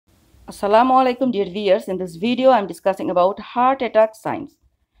Assalamu alaikum dear viewers. In this video I am discussing about heart attack signs.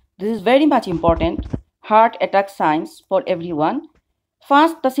 This is very much important heart attack signs for everyone.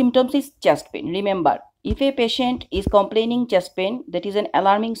 First, the symptoms is chest pain. Remember, if a patient is complaining chest pain, that is an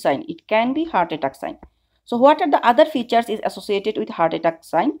alarming sign. It can be heart attack sign. So what are the other features is associated with heart attack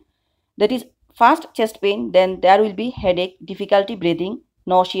sign? That is first chest pain, then there will be headache, difficulty breathing,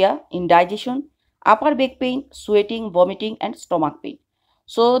 nausea, indigestion, upper back pain, sweating, vomiting and stomach pain.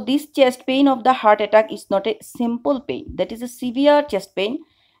 So this chest pain of the heart attack is not a simple pain. That is a severe chest pain,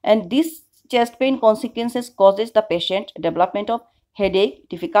 and this chest pain consequences causes the patient development of headache,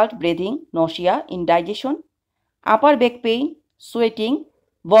 difficult breathing, nausea, indigestion, upper back pain, sweating,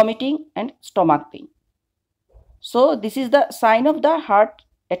 vomiting and stomach pain. So this is the sign of the heart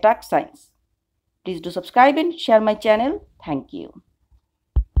attack signs. Please do subscribe and share my channel. Thank you.